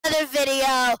another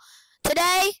video.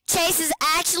 Today, Chase is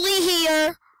actually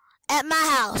here at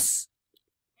my house.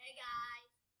 Hey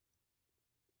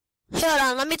guys. Hold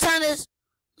on, let me turn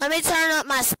up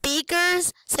my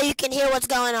speakers so you can hear what's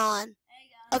going on. Hey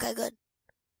guys. Okay, good.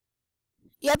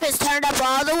 Yep, it's turned up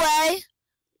all the way. Why'd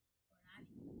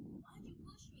you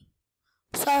push me?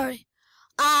 Sorry.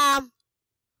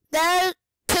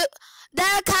 There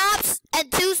are cops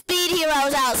and 2 speed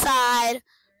heroes outside. There is?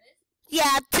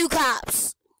 Yeah, 2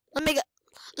 cops. Let me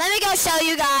go show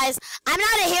you guys. I'm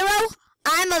not a hero.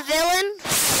 I'm a villain.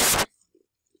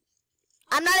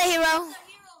 I'm not a hero. Where'd the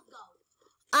heroes go?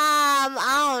 I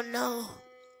don't know. I'm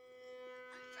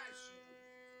trying to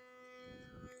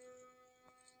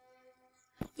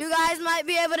shoot. You guys might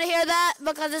be able to hear that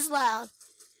because it's loud.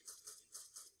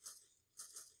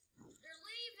 They're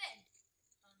leaving.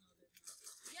 Oh no, they're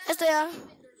not. Yeah, Yes, they are. leaving.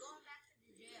 They're going back to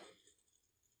the jail.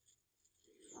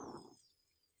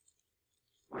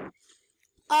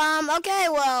 Okay,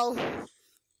 well.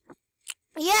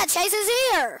 Yeah, Chase is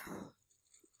here.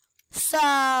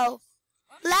 So,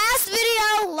 last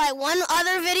video, like one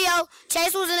other video,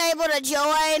 Chase wasn't able to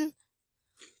join.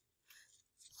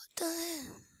 What the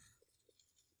hell?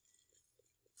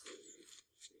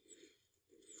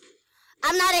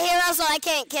 I'm not a hero, so I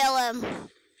can't kill him.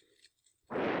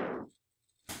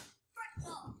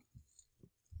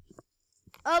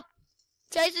 Oh,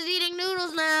 Chase is eating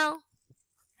noodles now. No,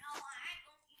 I ain't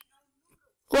gonna eat no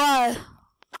noodles. Why? There's a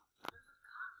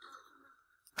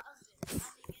cockroach in my husband.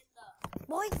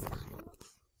 Boy,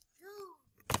 Dude.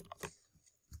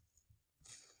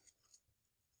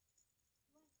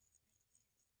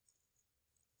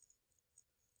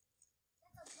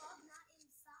 That's a bug not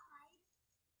inside.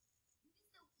 You can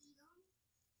still eat them.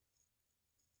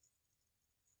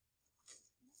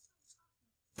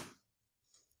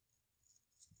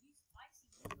 You spicy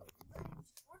noodles.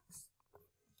 Works.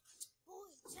 Boy,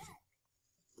 check.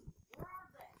 Where are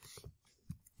they?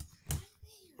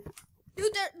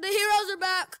 dude, the heroes are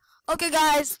back. Okay,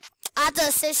 guys, I have to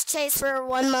assist Chase for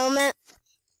one moment.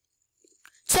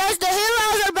 Chase, the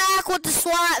heroes are back with the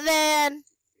SWAT van. Am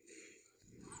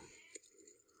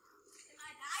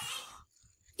I dying?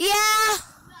 Yeah, No,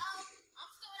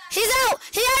 I'm still at. he's out.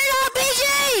 He had an RPG.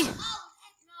 Oh,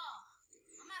 heck no.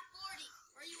 I'm at 40.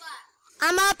 Where you at?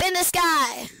 I'm up in the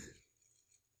sky.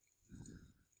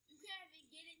 You can't even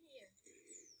get in here.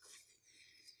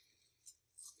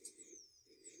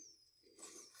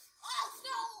 Oh,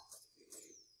 no.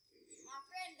 My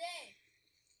friend Dave.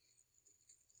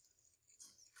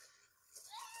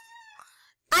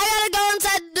 I gotta go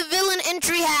inside the villain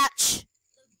entry hatch.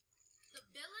 The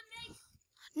villain mate?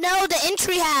 No, the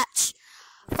entry hatch.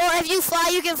 For if you fly,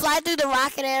 you can fly through the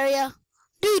rocket area.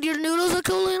 Dude, your noodles are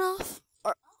cooling off.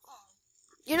 Or,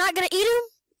 you're not gonna eat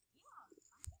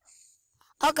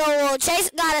them? Okay, well, Chase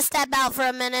gotta step out for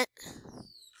a minute.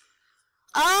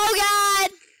 Oh, God.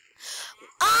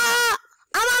 Ah,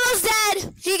 I'm almost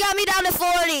dead. He got me down to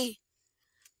 40.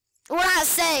 We're not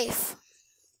safe.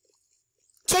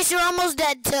 Chase, you're almost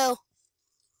dead, too.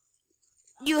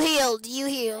 You healed. You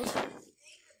healed. It's the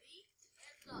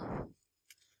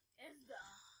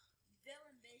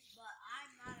villain base, but I'm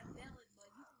not a villain, but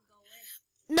you can go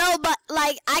in. No, but,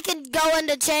 like, I can go in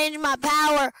to change my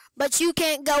power, but you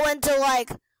can't go into,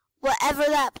 like, whatever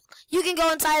that... You can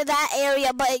go inside of that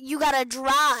area, but you gotta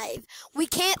drive. We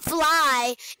can't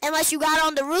fly unless you got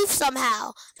on the roof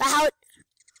somehow. But how...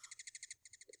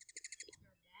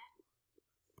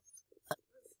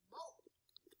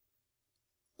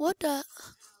 What the...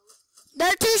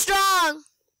 They're too strong.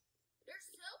 There's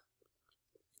two?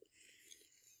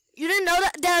 You didn't know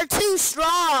that? They're too strong.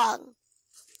 I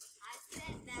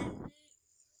said that I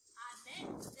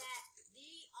meant that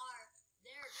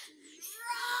they're too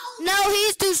strong. No,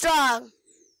 he's too strong.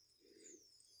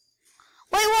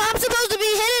 Wait, well, I'm supposed to be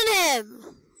hitting him.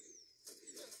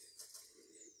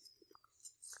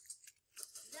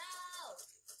 No.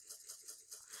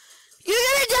 You're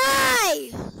gonna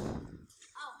die.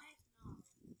 Oh, heck no.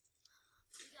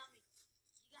 You got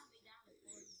me down to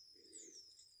 40.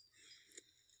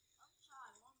 I'll try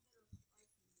one bit of spicy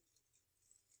noodles.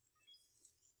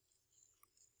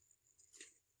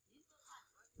 These look like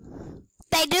regular.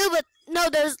 They do, but no,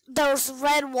 there's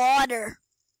red water.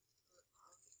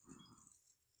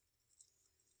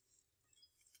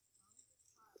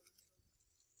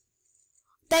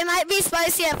 They might be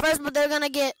spicy at first, but they're gonna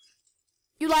get...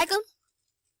 You like them?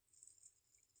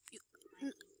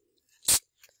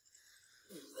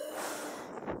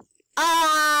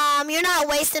 You're not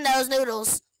wasting those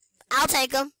noodles. I'll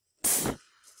take them. Oh,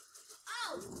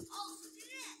 shit.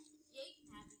 Yeah, you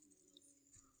can have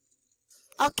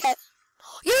it. Okay.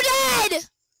 You're dead!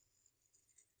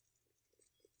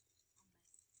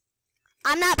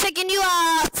 I'm not picking you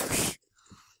up.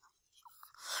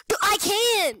 Dude, I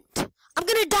can't. I'm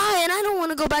gonna die and I don't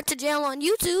want to go back to jail on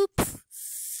YouTube.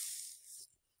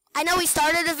 I know we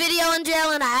started a video in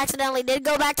jail and I accidentally did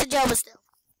go back to jail, but still.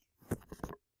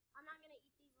 I'm not gonna eat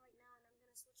these right now and I'm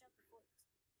gonna switch up the forks.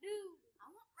 Dude, I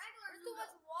want regular noodles.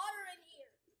 There's too much water in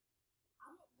here.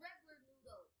 I want regular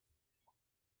noodles.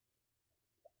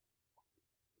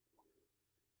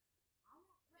 I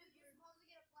want regular. You're supposed to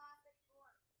get a plastic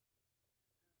fork.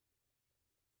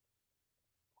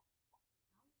 I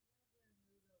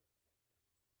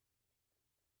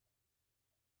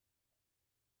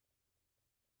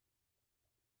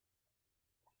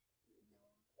want regular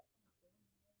noodles.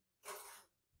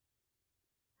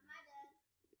 Am I dead?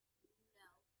 No.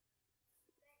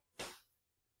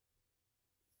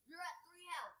 You're at 3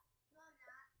 health. No, I'm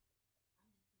not.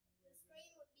 The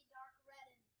screen would be dark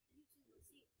red and YouTube would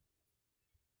see it.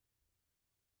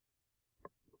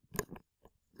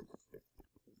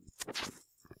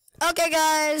 Okay,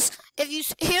 guys. If you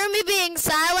hear me being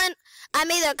silent,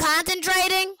 I'm either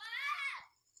concentrating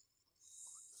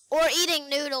or eating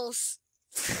noodles.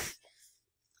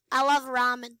 I love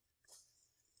ramen.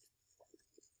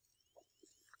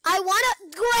 I wanna.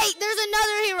 Great, there's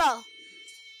another hero.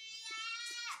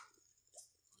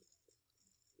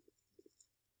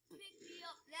 Pick me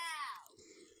up now.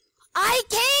 I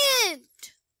can't.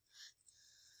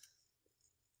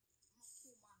 I'm gonna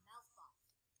pull my mouth off.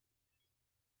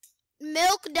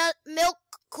 Milk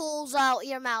cools out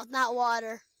your mouth, not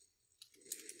water.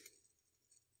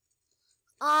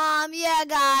 Yeah,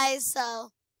 guys. So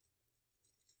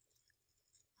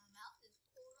My mouth is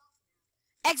pulled off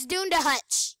now. ex Dunda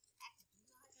Hutch.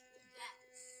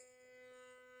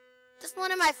 Just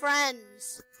one of my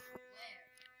friends.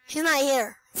 Where? He's not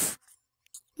here.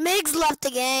 Migs left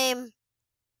the game.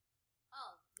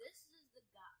 Oh, this is the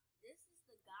guy. This is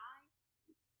the guy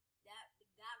that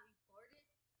got reported.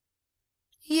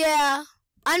 Yeah.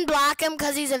 Unblock him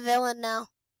because he's a villain now.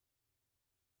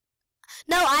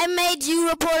 No, I made you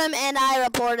report him and I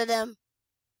reported him.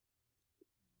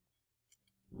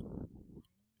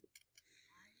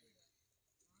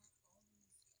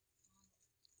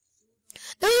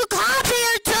 There's a cop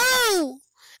here too!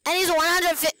 And he's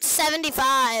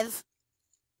 175.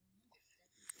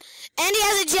 And he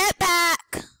has a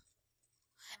jetpack.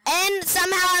 And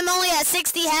somehow I'm only at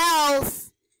 60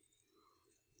 health.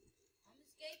 I'm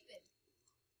escaping.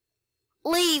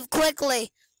 Leave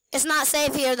quickly. It's not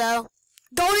safe here though.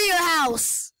 Go to your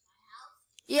house. My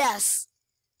house? Yes.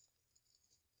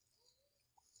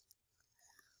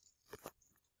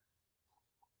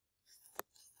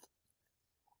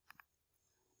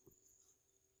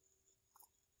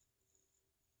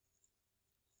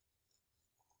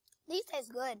 These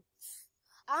taste good.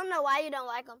 I don't know why you don't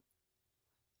like them.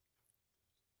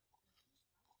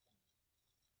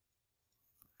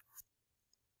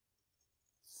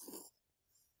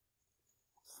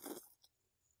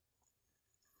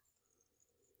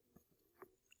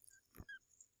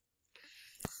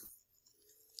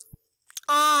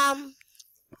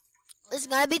 It's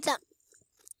gonna be time.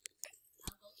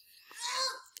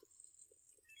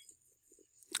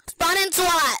 Spawn in SWAT.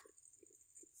 Slide?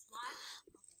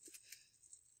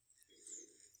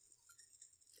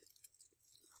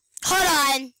 Hold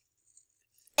on.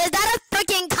 Is that a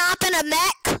freaking cop in a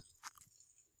mech?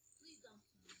 Please don't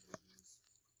tell me it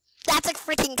is. That's a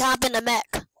freaking cop in a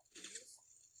mech. I'm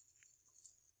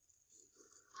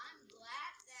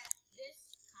glad that this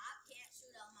cop can't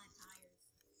shoot out my tires.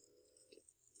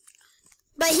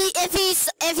 But if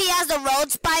he has the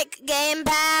road spike game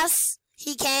pass,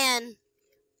 he can. How do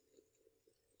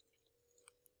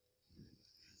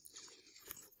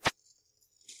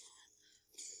you want me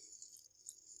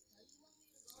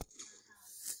to go to my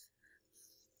house?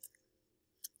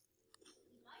 He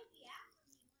might be after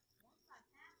me once I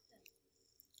pass him.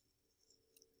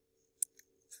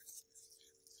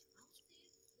 I'll see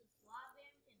if the SWAT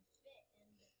van can fit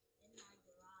in my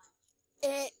garage.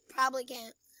 It probably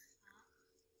can't. Huh?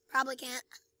 Probably can't.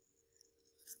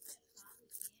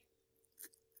 Probably can't.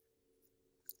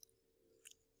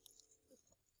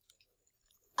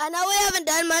 I know we haven't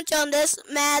done much on this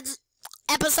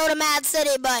episode of Mad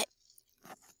City, but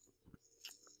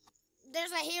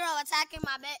there's a hero attacking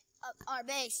our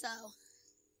base, so.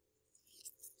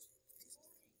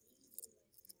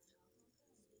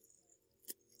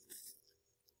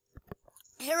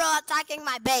 Hero attacking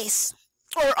my base.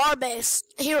 Or our base.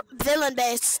 Villain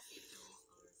base.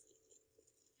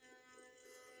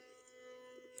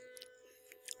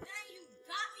 Dang, you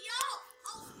got me off!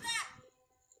 Oh, snap!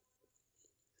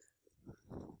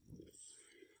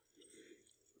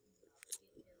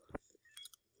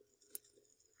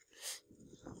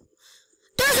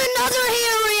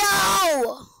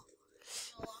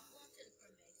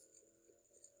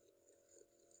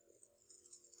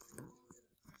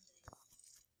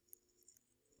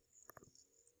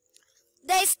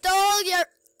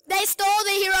 They stole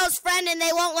the hero's friend and they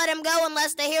won't let him go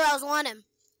unless the heroes want him.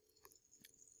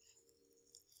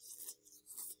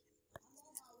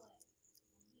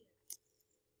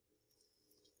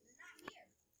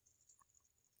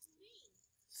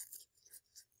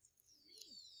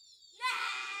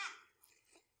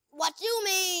 What you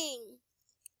mean?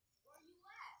 Where you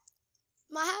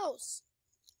at? My house.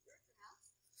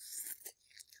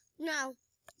 No.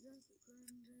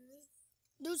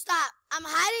 Dude, stop. I'm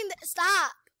hiding.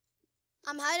 Stop.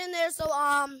 I'm hiding there so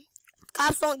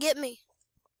cops don't get me.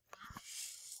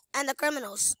 And the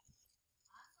criminals.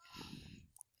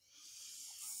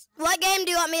 What game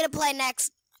do you want me to play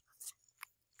next?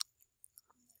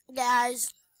 Guys,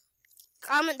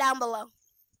 comment down below.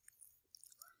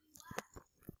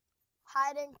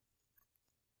 Hiding.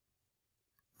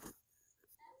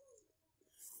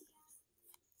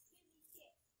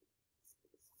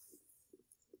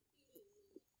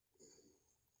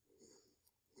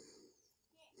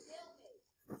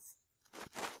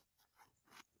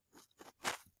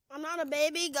 I'm not a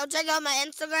baby. Go check out my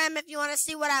Instagram if you want to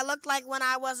see what I looked like when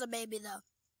I was a baby, though.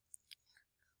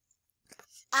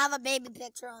 I have a baby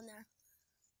picture on there.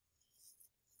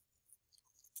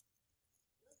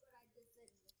 Look what I just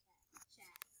said in the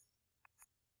chat.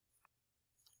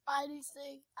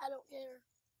 IDC. I don't care.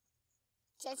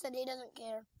 Jay said he doesn't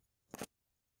care.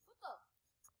 What the?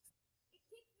 It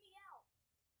kicked me out.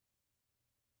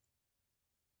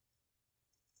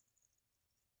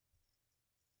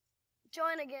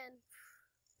 Join again.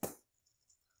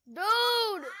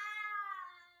 Dude!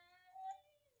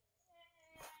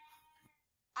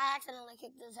 I accidentally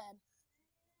kicked his head.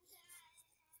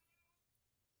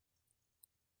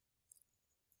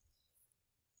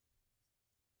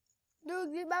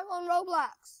 Dude, get back on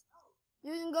Roblox.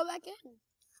 You can go back in.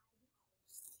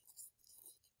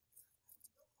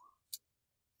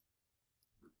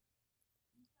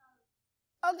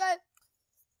 Okay.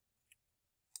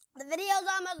 The video's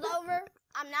almost over.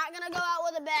 I'm not going to go out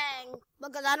with a bang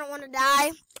because I don't want to die.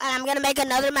 And I'm going to make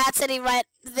another Mad City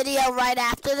video right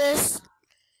after this.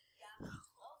 Yeah,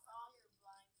 close all your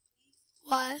blinds, please.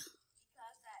 Why?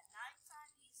 Because at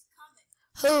nighttime he's coming.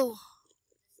 Who?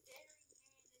 The staring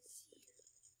man is here.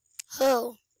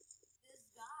 Who? This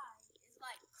guy is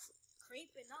like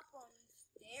creeping up on you,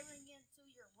 staring into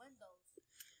your windows.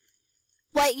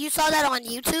 Wait, you saw that on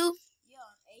YouTube? Yeah,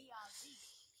 on AIZ.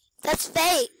 That's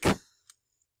fake.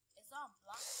 It's on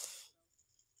Blockchain though,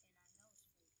 and I know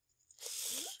it's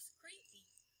fake. He looks creepy.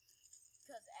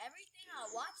 Because everything I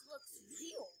watch looks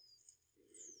real.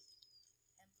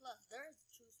 And plus, there's a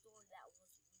true story that was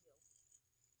real.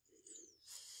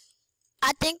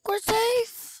 I think we're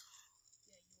safe.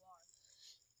 Yeah, you are.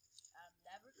 I'm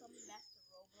never coming back to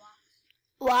Roblox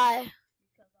Why?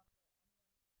 because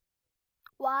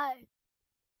Why?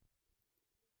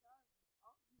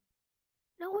 oh,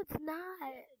 No, it's not.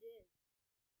 yes, it is.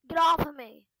 Get off of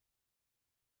me.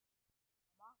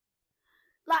 I'm off.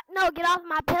 Like, no, get off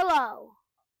my pillow.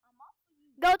 I'm off for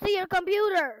you. Go to your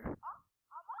computer. I'm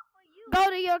off for you. Go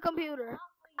to your computer. I'm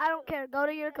off for I don't you. care. Go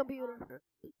to your computer.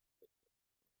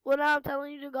 Well, now I'm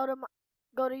telling you to go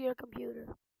to your computer.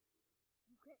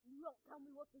 You don't tell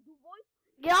me what to do, boy.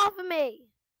 Get off of me. You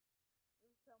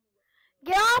don't tell me what to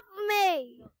do. Get off of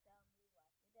me. You don't tell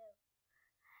me what to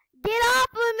do. Get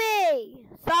off of me.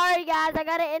 Sorry, guys. I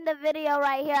gotta end the video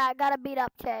right here. I gotta beat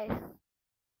up Chase. Oh,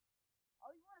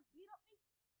 you want to beat up me?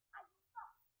 I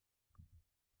stop.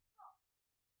 Stop. Stop.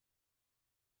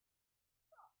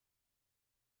 Stop.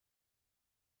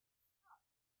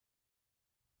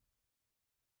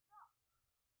 Stop.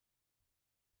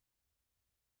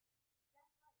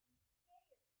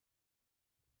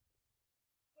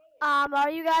 That's right. I'm scared. Are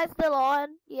you guys still on?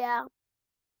 Yeah.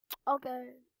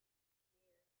 Okay.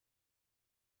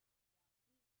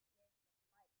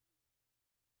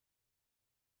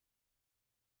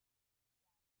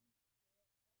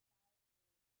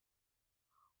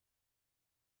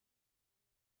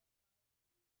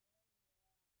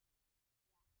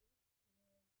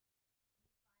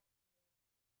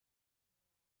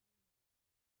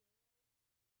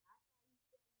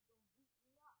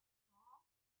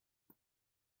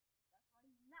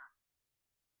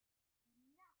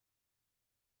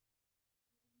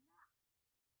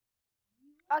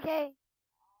 Okay.